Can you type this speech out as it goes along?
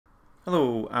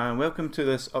Hello and welcome to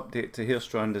this update to Hair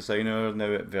Strand Designer,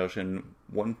 now at version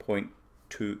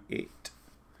 1.28.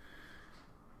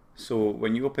 So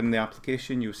when you open the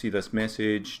application, you'll see this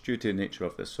message: due to the nature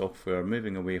of the software,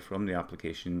 moving away from the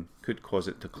application could cause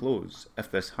it to close. If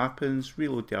this happens,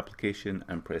 reload the application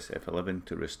and press F11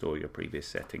 to restore your previous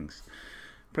settings.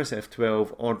 Press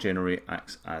F12 or Generate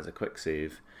acts as a quick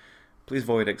save. Please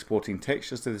avoid exporting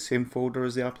textures to the same folder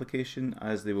as the application,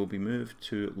 as they will be moved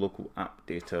to local app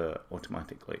data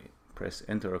automatically. Press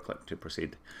enter or click to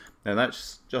proceed. Now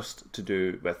that's just to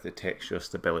do with the texture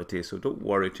stability, so don't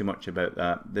worry too much about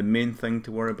that. The main thing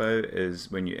to worry about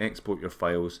is when you export your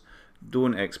files,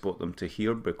 don't export them to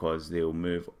here because they'll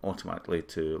move automatically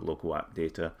to local app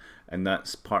data, and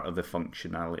that's part of the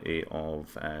functionality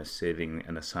of saving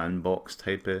in a sandbox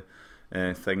type of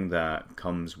thing that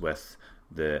comes with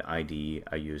the IDE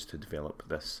I use to develop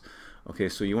this. Okay,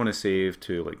 so you want to save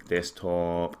to like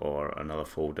desktop or another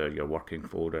folder, your working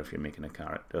folder if you're making a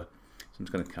character. So I'm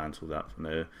just going to cancel that for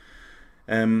now.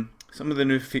 Some of the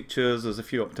new features, there's a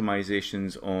few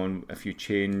optimizations on if you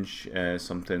change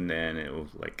something, then it will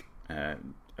like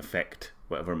affect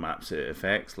whatever maps it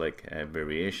affects, like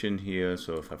variation here.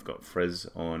 So if I've got frizz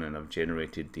on and I've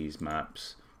generated these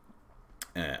maps,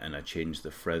 and I change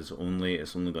the frizz only,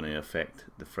 it's only going to affect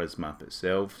the frizz map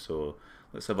itself. So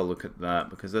let's have a look at that,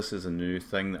 because this is a new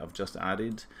thing that I've just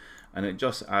added, and it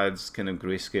just adds kind of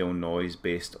grayscale noise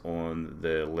based on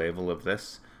the level of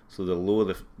this. So the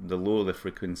lower the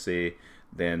frequency,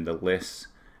 then the less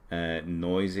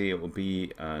noisy it will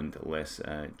be, and less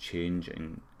change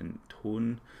in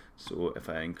tone. So if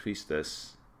I increase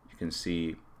this, you can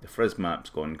see the frizz map's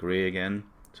gone grey again,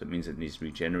 so it means it needs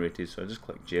regenerated. So I just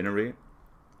click generate.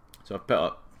 So I've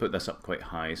put this up quite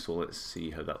high, so let's see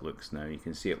how that looks now. You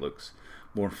can see it looks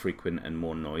more frequent and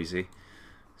more noisy.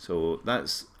 So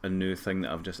that's a new thing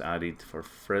that I've just added for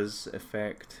frizz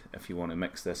effect. If you want to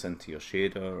mix this into your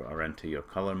shader or into your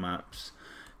color maps,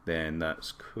 then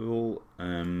that's cool.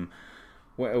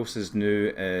 What else is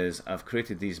new is I've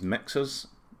created these mixers.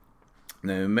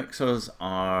 Now mixers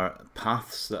are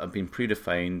paths that have been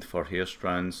predefined for hair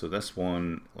strands. So this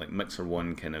one, like mixer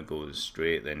 1, kind of goes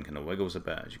straight, then kind of wiggles a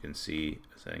bit, as you can see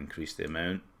as I increase the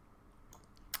amount.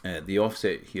 The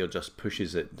offset here just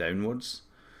pushes it downwards.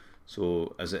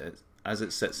 So as it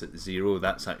sits at 0,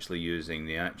 that's actually using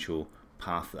the actual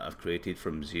path that I've created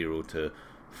from 0 to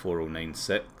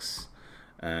 4096.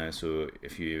 So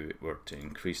if you were to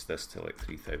increase this to like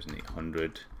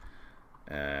 3800,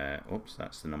 oops,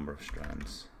 that's the number of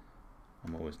strands.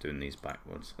 I'm always doing these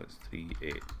backwards. Let's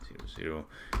 3800.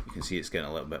 You can see it's getting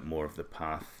a little bit more of the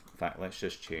path. In fact, let's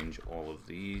just change all of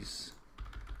these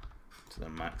to their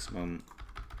maximum,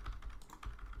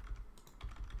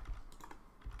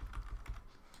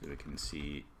 so we can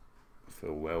see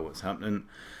full well what's happening.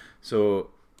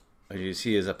 So as you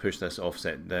see, as I push this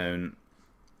offset down,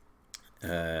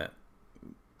 as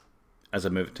I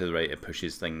move it to the right, it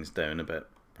pushes things down a bit,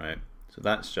 right? So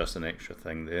that's just an extra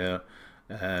thing there.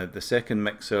 The second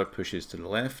mixer pushes to the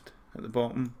left at the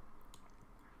bottom,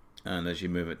 and as you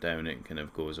move it down, it kind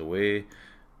of goes away.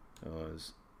 So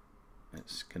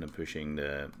it's kind of pushing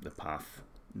the path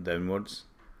downwards.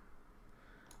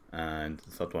 And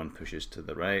the third one pushes to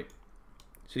the right.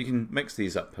 So you can mix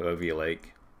these up however you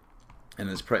like, and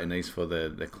it's pretty nice for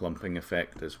the clumping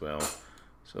effect as well.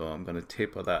 So I'm going to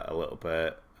taper that a little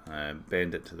bit,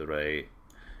 bend it to the right,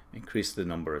 increase the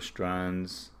number of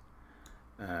strands,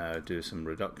 do some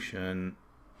reduction.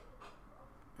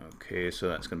 Okay, so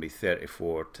that's going to be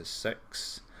 34 to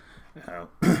 6. I'll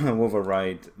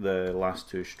override the last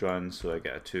 2 strands, so I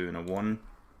get a 2 and a 1,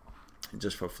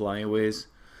 just for flyaways.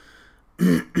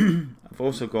 I've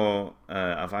also got,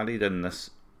 I've added in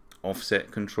this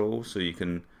offset control, so you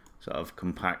can sort of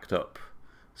compact up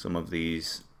some of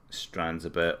these strands a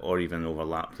bit, or even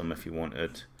overlap them if you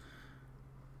wanted.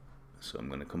 So I'm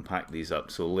going to compact these up,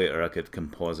 so later I could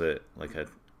composite like a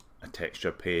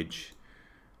texture page.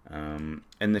 In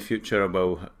the future,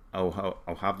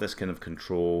 I'll have this kind of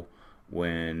control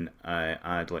when I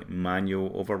add like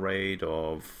manual override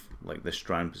of like the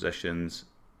strand positions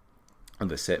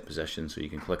and the set position, so you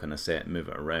can click on a set, move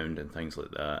it around and things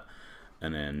like that,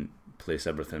 and then place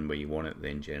everything where you want it,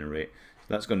 then generate. So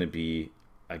that's going to be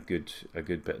a good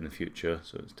bit in the future,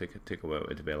 so it's take a while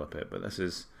to develop it, but this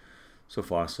is so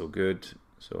far so good.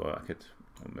 So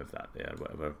I'll move that there,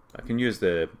 whatever. I can use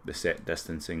the set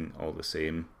distancing all the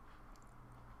same.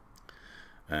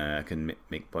 I can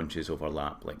make bunches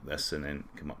overlap like this, and then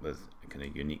come up with a kind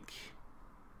of unique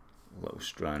little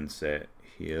strand set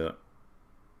here.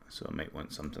 So I might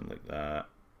want something like that.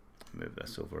 Move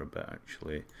this over a bit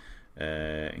actually.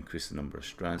 increase the number of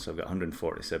strands. So I've got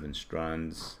 147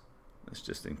 strands. Let's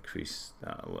just increase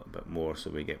that a little bit more so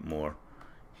we get more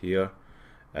here.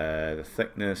 The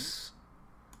thickness,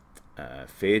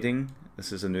 fading,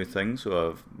 this is a new thing, so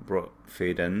I've brought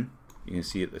fade in. You can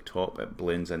see at the top it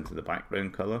blends into the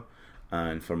background color,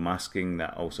 and for masking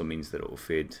that also means that it will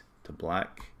fade to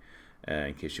black,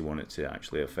 in case you want it to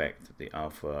actually affect the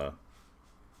alpha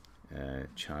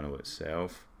channel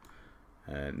itself.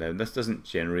 Now this doesn't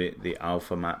generate the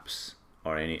alpha maps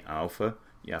or any alpha.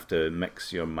 You have to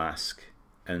mix your mask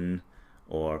in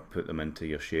or put them into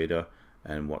your shader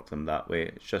and work them that way.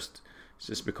 It's just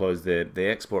because the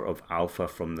export of alpha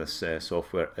from this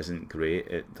software isn't great.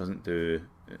 It doesn't do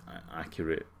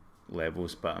accurate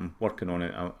levels, but I'm working on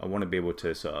it. I want to be able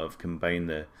to sort of combine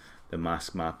the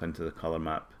mask map into the color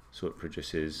map so it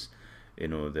produces, you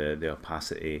know, the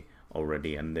opacity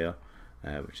already in there,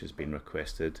 which has been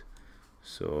requested.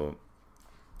 So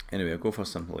anyway, I'll go for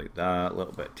something like that, a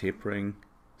little bit of tapering,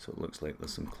 so it looks like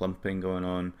there's some clumping going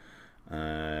on.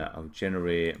 I'm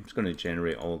just going to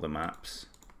generate all the maps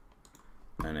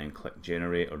and then click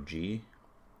generate or G.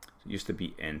 So it used to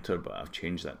be enter, but I've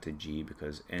changed that to G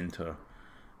because enter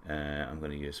I'm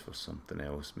going to use for something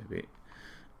else maybe.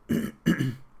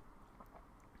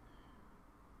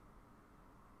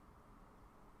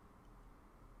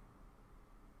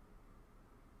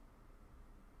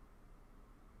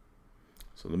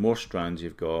 So the more strands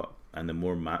you've got and the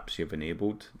more maps you've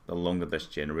enabled, the longer this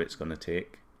generate's going to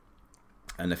take.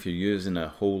 And if you're using a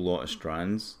whole lot of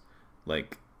strands,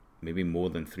 like maybe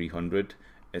more than 300,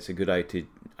 it's a good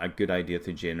idea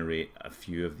to generate a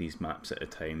few of these maps at a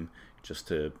time, just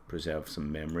to preserve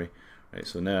some memory. Right,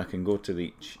 so now I can go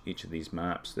to each of these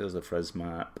maps. There's the frizz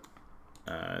map,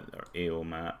 or AO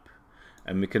map,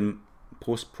 and we can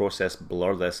post-process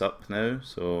blur this up now.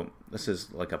 So this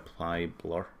is like apply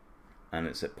blur, and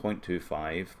it's at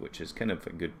 0.25, which is kind of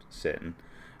a good setting.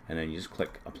 And then you just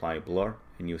click apply blur,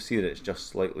 and you'll see that it's just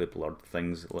slightly blurred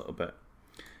things a little bit.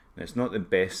 And it's not the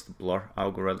best blur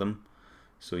algorithm,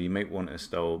 so you might want to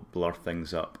still blur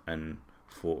things up in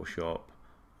Photoshop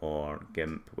or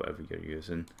GIMP, whatever you're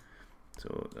using.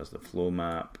 So there's the flow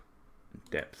map,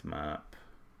 depth map,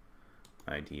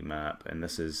 ID map, and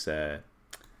this is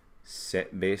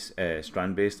strand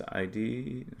based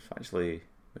ID. Actually,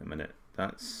 wait a minute,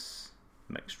 that's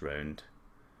mixed round.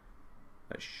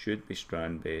 That should be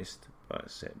strand based, but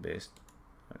it's set based.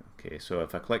 Okay, so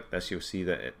if I click this, you'll see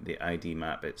that the ID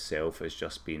map itself has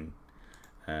just been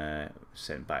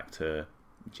sent back to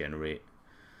generate.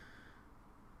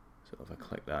 So if I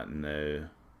click that now,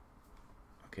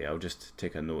 okay, I'll just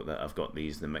take a note that I've got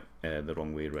these the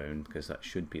wrong way around, because that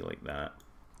should be like that.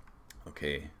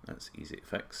 Okay, that's easy to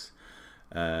fix.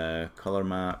 Color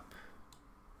map,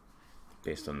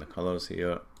 based on the colors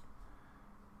here.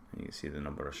 You can see the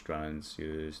number of strands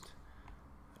used.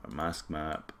 Our mask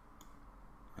map,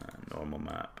 normal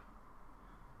map,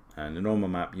 and the normal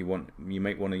map you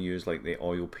might want to use like the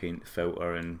oil paint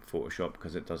filter in Photoshop,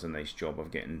 because it does a nice job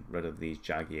of getting rid of these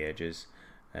jaggy edges.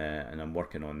 And I'm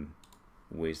working on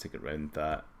ways to get around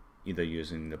that, either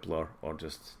using the blur or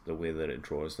just the way that it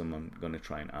draws them. I'm going to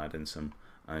try and add in some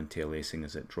anti-aliasing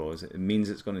as it draws. It means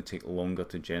it's going to take longer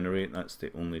to generate. That's the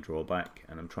only drawback,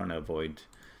 and I'm trying to avoid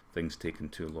things taking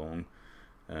too long.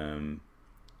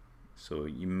 So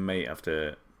you might have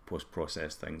to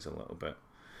post-process things a little bit.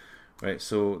 Right,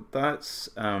 so that's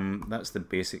the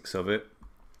basics of it.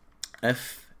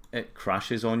 If it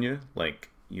crashes on you, like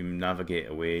you navigate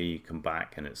away, you come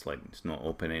back and it's like it's not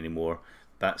open anymore,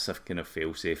 that's a kind of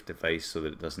fail-safe device, so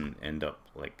that it doesn't end up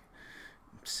like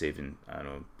saving, I don't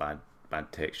know,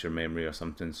 bad texture memory or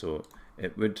something. So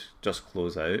it would just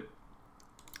close out.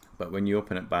 But when you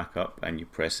open it back up and you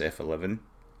press F11,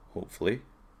 hopefully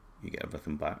you get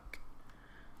everything back.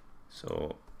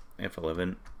 So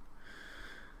F11,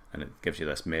 and it gives you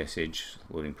this message,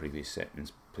 loading previous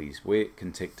settings, please wait,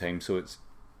 can take time. So it's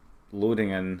loading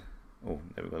in, oh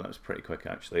there we go, that was pretty quick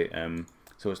actually.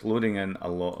 So it's loading in a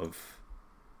lot of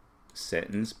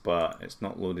settings, but it's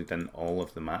not loaded in all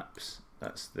of the maps.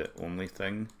 That's the only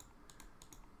thing.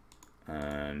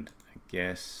 And I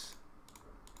guess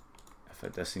if I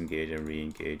disengage and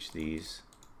re-engage these,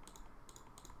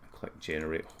 I click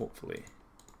generate, hopefully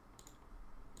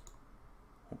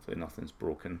nothing's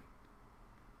broken.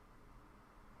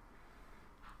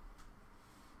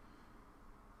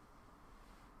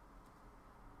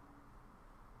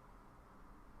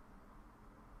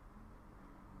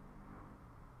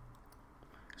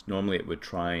 Normally it would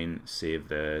try and save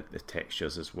the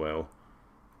textures as well,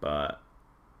 but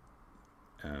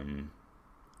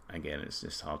again, it's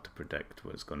just hard to predict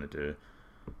what it's going to do.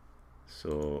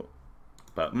 So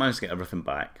but managed to get everything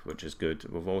back, which is good.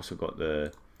 We've also got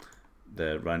the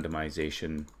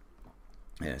randomization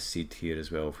seed here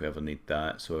as well if we ever need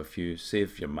that. So if you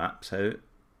save your maps out,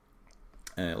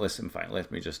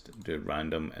 let me just do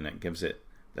random, and it gives it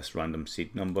this random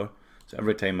seed number. So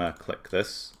every time I click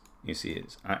this, you see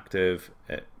it's active,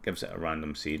 it gives it a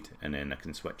random seed, and then I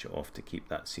can switch it off to keep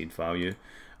that seed value.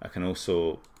 I can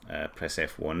also press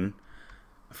F1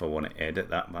 if I want to edit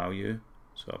that value.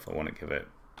 So if I want to give it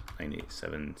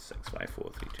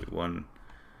 987654321,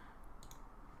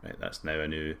 right, that's now a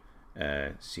new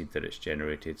seed that it's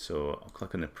generated. So I'll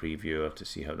click on the previewer to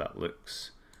see how that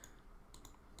looks.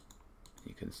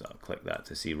 You can sort of click that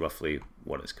to see roughly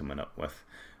what it's coming up with.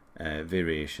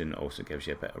 Variation also gives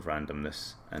you a bit of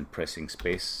randomness, and pressing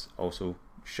space also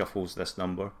shuffles this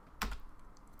number.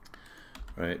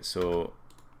 Right, so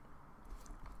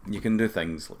you can do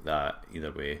things like that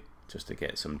either way just to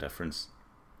get some difference.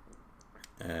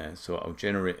 So I'll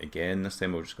generate again. This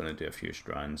time we're just going to do a few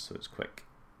strands so it's quick.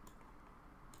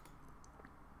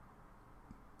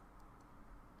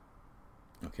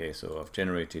 Okay, so I've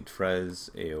generated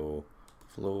frizz, AO,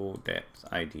 flow, depth,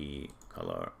 ID,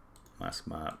 color, mask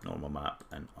map, normal map,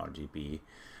 and RGB.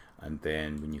 And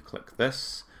then when you click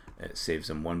this, it saves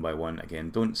them one by one.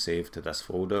 Again, don't save to this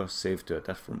folder, save to a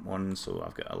different one. So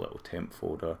I've got a little temp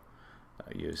folder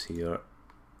that I use here,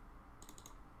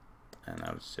 and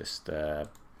I'll just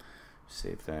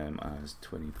save them as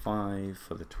 25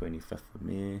 for the 25th of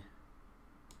May.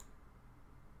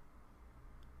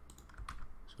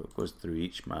 So it goes through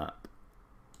each map.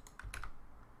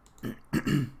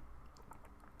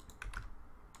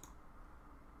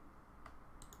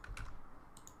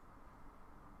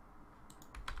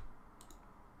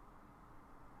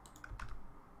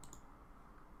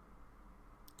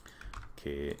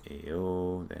 Okay,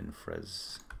 AO, then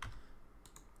frizz.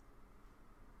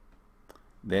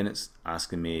 Then it's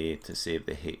asking me to save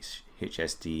the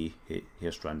HSD,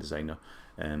 Hair Strand Designer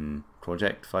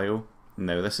project file.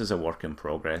 Now this is a work in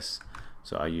progress,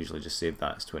 so I usually just save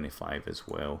that as 25 as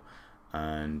well.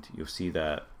 And you'll see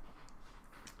that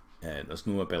there's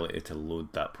no ability to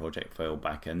load that project file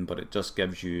back in, but it just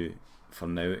gives you, for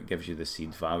now, it gives you the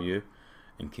seed value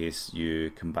in case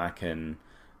you come back in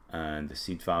and the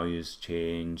seed value's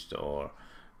changed, or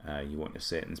you want your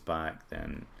settings back,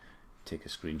 then take a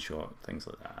screenshot, things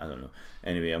like that. I don't know.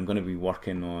 Anyway, I'm going to be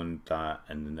working on that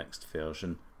in the next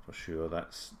version for sure.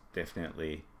 That's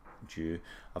definitely due.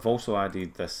 I've also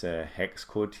added this hex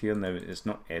code here. Now it's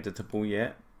not editable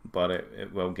yet, but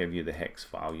it will give you the hex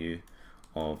value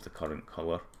of the current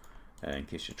color in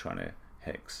case you're trying to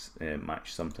hex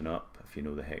match something up. If you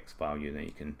know the hex value, then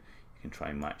you can try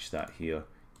and match that here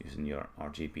using your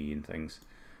RGB and things.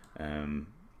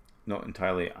 Not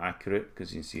entirely accurate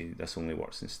because you can see this only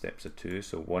works in steps of 2.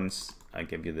 So once I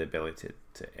give you the ability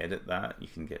to edit that, you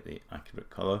can get the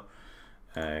accurate color.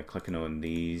 Clicking on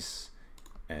these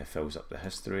fills up the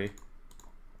history.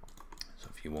 So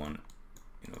if you want,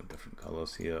 different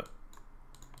colors here,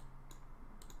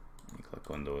 you click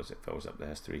on those, it fills up the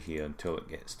history here until it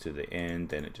gets to the end.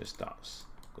 Then it just starts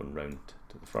going round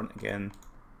to the front again.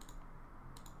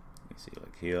 You see,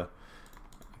 like here.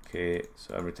 Okay,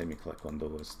 so every time you click on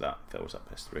those, that fills up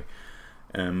history.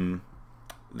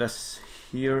 This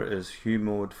here is hue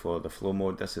mode for the flow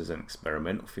mode. This is an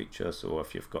experimental feature, so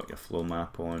if you've got your flow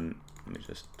map on, let me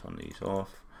just turn these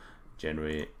off,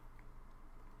 generate,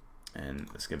 and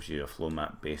this gives you a flow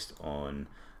map based on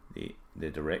the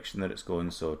direction that it's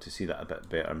going. So to see that a bit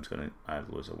better, I'm just going to add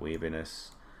loads of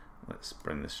waviness. Let's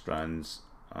bring the strands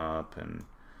up and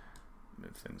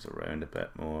move things around a bit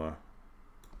more.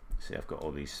 See, I've got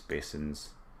all these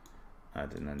spacings,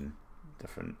 adding in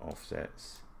different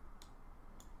offsets.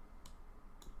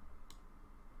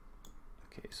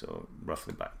 Okay, so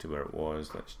roughly back to where it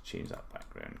was. Let's change that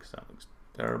background because that looks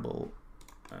terrible.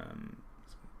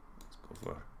 Let's go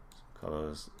for some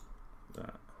colors.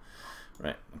 That.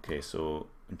 Right, okay, so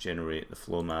generate the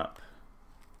flow map.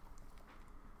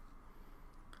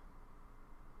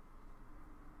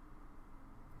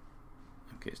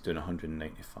 Okay, it's doing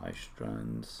 195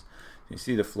 strands. You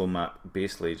see the flow map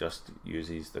basically just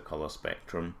uses the color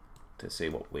spectrum to say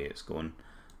what way it's going.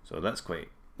 So that's quite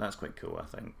cool, I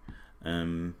think.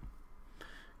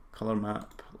 Color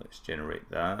map, let's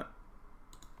generate that.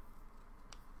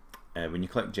 When you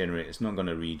click generate, it's not going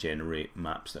to regenerate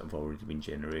maps that have already been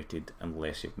generated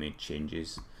unless you've made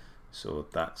changes. So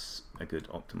that's a good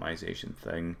optimization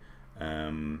thing.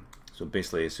 So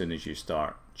basically, as soon as you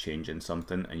start changing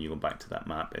something and you go back to that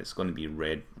map, it's going to be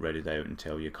read out and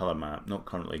tell you color map not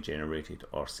currently generated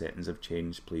or settings have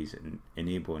changed. Please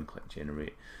enable and click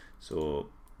generate. So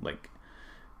like,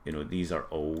 these are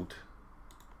old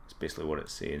It's basically what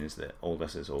it's saying is that all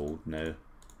this is old now,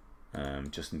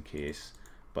 just in case.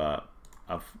 But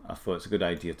I thought it's a good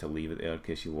idea to leave it there in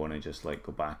case you want to just like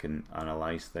go back and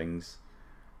analyze things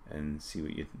and see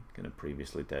what you kind of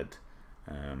previously did,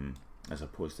 as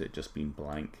opposed to it just being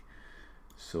blank.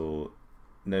 So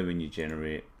now when you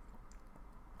generate,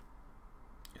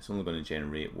 it's only going to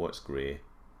generate what's grey.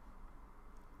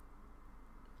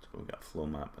 So we've got flow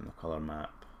map and the color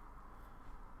map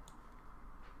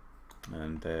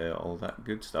and all that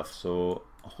good stuff. So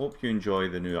I hope you enjoy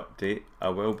the new update. I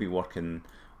will be working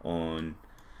on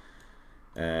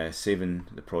saving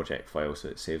the project file so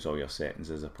it saves all your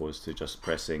settings, as opposed to just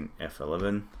pressing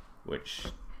F11, which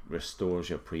restores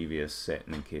your previous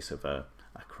setting in case of a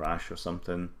crash or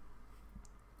something.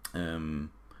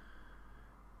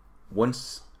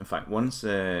 Once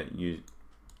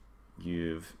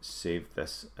you've saved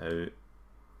this out,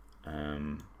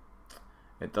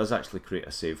 it does actually create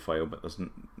a save file, but there's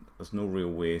no real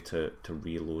way to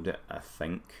reload it, I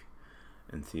think,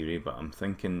 in theory. But I'm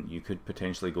thinking you could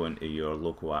potentially go into your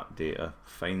local app data,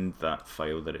 find that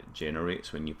file that it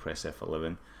generates when you press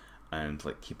F11 and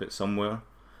like keep it somewhere,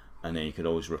 and then you could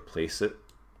always replace it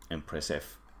and press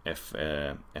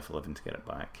F11 to get it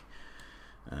back.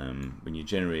 When you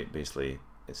generate, basically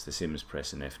it's the same as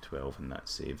pressing F12 and that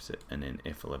saves it, and then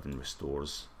F11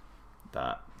 restores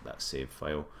that save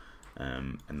file,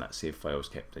 and that save file is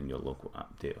kept in your local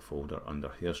app data folder under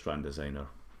Hair Strand Designer,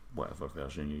 whatever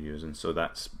version you're using. So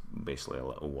that's basically a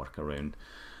little workaround,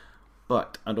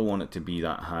 but I don't want it to be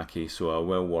that hacky, so I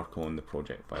will work on the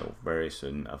project file very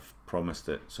soon. I've promised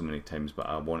it so many times, but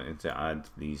I wanted to add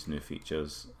these new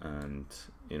features and,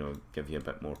 you know, give you a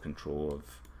bit more control of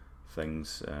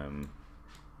things, and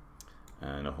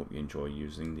I hope you enjoy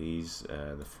using these.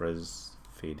 The frizz,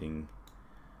 fading,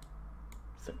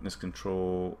 thickness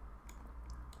control,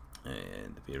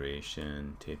 and the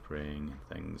variation, tapering and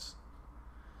things.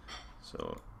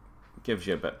 So it gives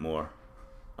you a bit more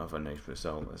of a nice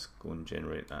result. Let's go and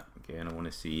generate that again. I want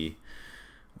to see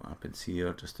what happens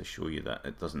here, just to show you that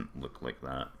it doesn't look like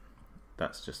that.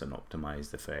 That's just an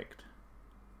optimized effect.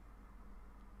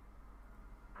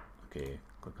 Okay,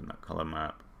 click on that color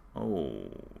map. Oh,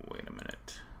 wait a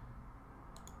minute.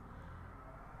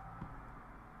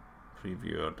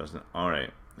 Previewer doesn't,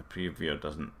 alright, the previewer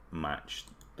doesn't match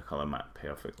the color map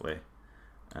perfectly.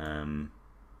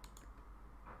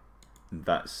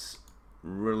 That's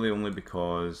really only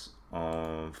because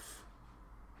of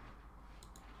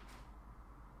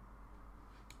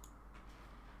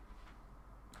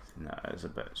that is a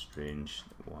bit strange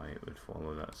why it would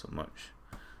follow that so much.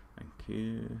 Thank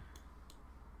you.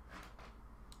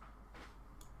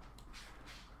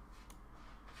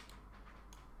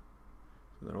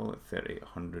 So they're all at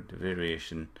 3800. The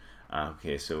variation.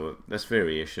 Okay, so this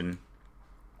variation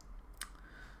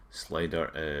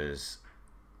slider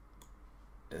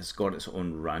it's got its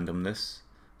own randomness.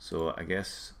 So I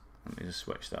guess, let me just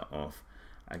switch that off.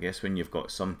 I guess when you've got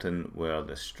something where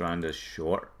the strand is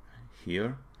short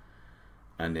here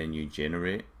and then you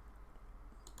generate,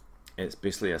 it's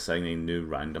basically assigning new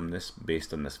randomness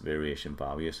based on this variation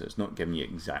value. So it's not giving you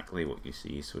exactly what you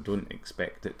see, so don't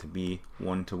expect it to be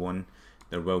one-to-one.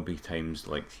 There will be times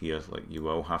like here, like you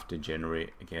will have to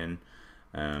generate again,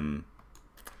 and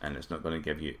it's not going to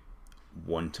give you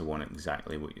one-to-one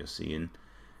exactly what you're seeing.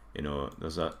 You know,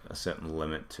 there's a certain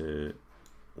limit to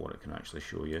what it can actually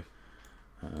show you.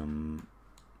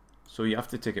 So you have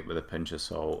to take it with a pinch of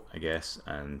salt, I guess.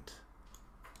 And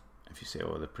if you say,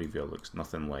 oh, the preview looks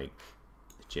nothing like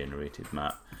the generated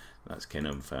map, that's kind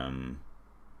of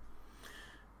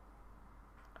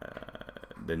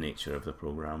the nature of the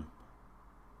program.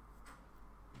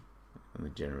 And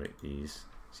they generate these,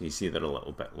 so you see they're a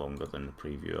little bit longer than the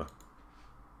previewer.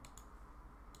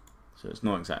 So it's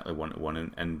not exactly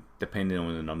one-to-one, and depending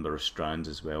on the number of strands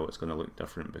as well, it's going to look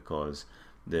different because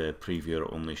the previewer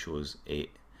only shows 8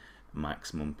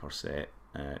 maximum per set.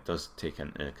 It does take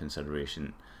into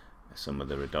consideration some of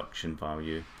the reduction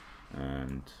value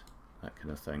and that kind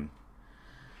of thing.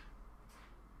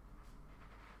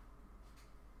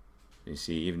 You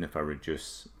see, even if I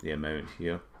reduce the amount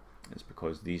here, it's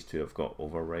because these two have got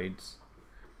overrides.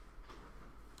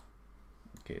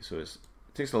 Okay, so it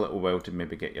takes a little while to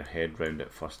maybe get your head round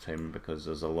it first time because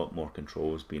there's a lot more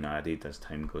controls being added as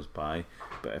time goes by.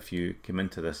 But if you come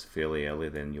into this fairly early,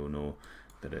 then you'll know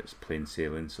that it's plain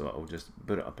sailing. So I'll just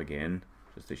boot it up again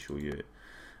just to show you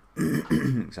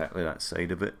exactly that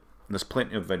side of it. There's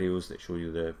plenty of videos that show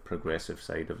you the progressive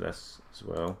side of this as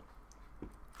well.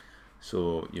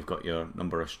 So you've got your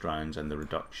number of strands and the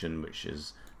reduction, which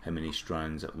is how many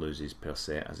strands it loses per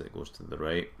set as it goes to the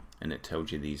right. And it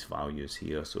tells you these values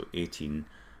here. So 18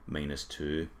 minus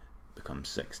 2 becomes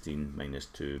 16, minus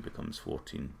 2 becomes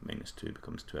 14, minus 2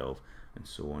 becomes 12, and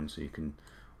so on. So you can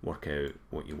work out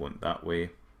what you want that way.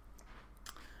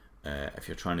 If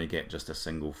you're trying to get just a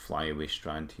single flyaway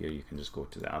strand here, you can just go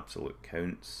to the absolute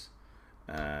counts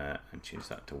and change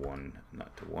that to 1 and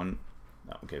that to 1.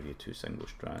 That will give you 2 single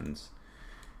strands.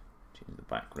 Change the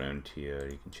background here,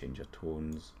 you can change your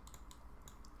tones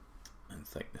and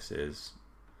thicknesses.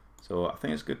 So I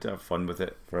think it's good to have fun with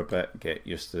it for a bit, get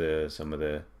used to some of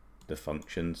the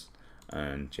functions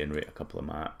and generate a couple of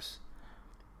maps.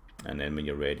 And then when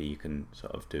you're ready, you can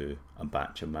sort of do a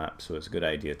batch of maps. So it's a good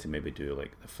idea to maybe do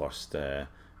like the first 5,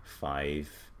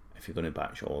 if you're going to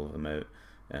batch all of them out,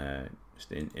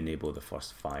 just enable the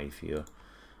first 5 here,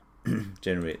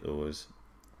 generate those.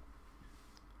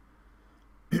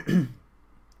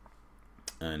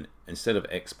 And instead of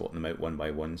exporting them out one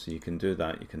by one, so you can do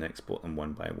that, you can export them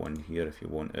one by one here if you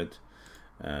wanted.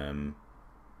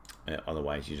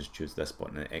 Otherwise you just choose this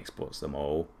button and it exports them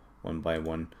all one by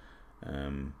one.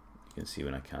 You can see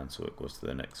when I cancel it goes to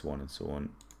the next one and so on.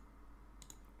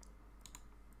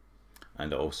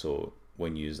 And also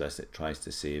when you use this, it tries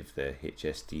to save the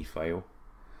HSD file,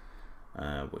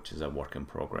 which is a work in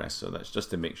progress. So that's just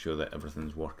to make sure that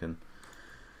everything's working.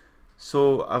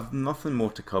 So I've nothing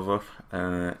more to cover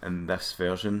in this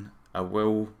version. I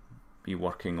will be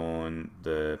working on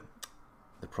the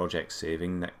project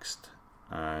saving next,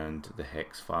 and the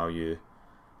hex value,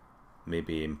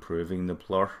 maybe improving the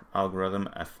blur algorithm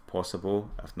if possible.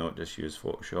 If not, just use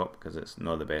Photoshop because it's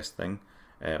not the best thing.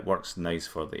 It works nice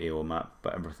for the AO map,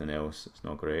 but everything else it's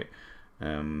not great.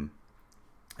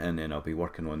 And then I'll be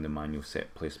working on the manual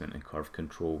set placement and curve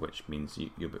control, which means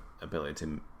your ability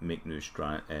to make new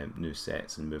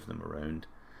sets and move them around,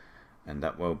 and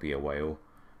that will be a while.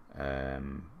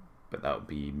 But that'll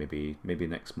be maybe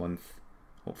next month,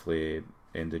 hopefully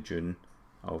end of June.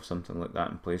 I'll have something like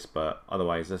that in place, but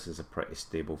otherwise this is a pretty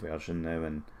stable version now,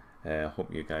 and I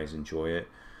hope you guys enjoy it.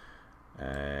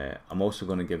 I'm also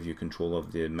going to give you control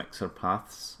of the mixer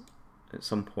paths at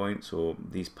some point, so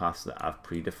these paths that I've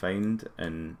predefined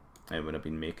and when I've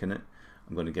been making it,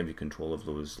 I'm going to give you control of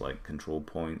those like control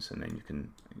points, and then you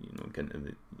can get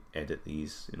into edit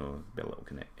these, be a little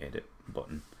kind of edit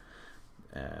button,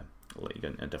 let you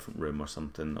get into a different room or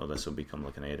something, or this will become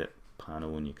like an edit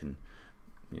panel and you can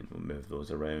move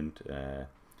those around.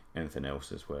 Anything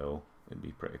else as well, it'd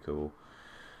be pretty cool.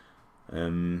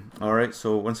 Alright,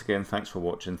 so once again, thanks for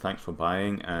watching, thanks for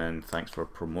buying, and thanks for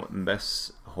promoting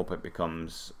this. I hope it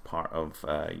becomes part of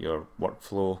your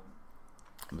workflow.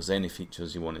 If there's any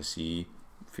features you want to see,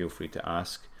 feel free to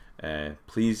ask.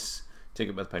 Please take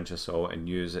it with a pinch of salt and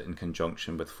use it in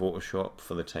conjunction with Photoshop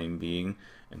for the time being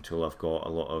until I've got a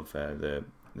lot of the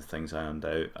things ironed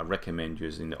out. I recommend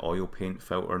using the oil paint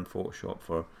filter in Photoshop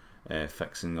for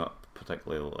fixing up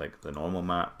particularly like the normal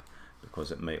map,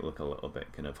 because it might look a little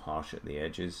bit kind of harsh at the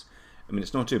edges. I mean,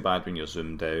 it's not too bad when you're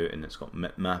zoomed out and it's got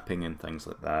mapping and things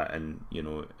like that, and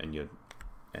in your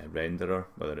renderer,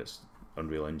 whether it's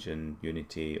Unreal Engine,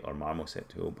 Unity or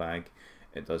Marmoset Toolbag,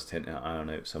 it does tend to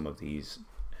iron out some of these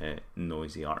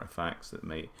noisy artifacts that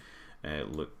might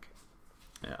look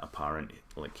apparent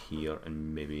like here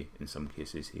and maybe in some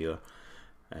cases here.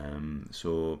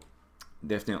 So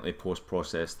definitely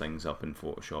post-process things up in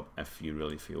Photoshop if you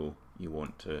really feel you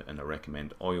want to, and I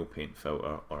recommend oil paint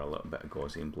filter or a little bit of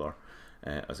Gaussian blur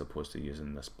as opposed to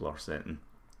using this blur setting.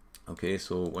 Okay,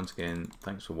 so once again,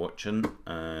 thanks for watching,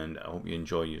 and I hope you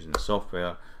enjoy using the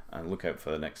software, and look out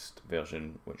for the next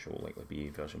version, which will likely be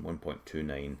version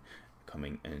 1.29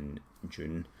 coming in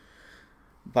June.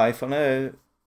 Bye for now.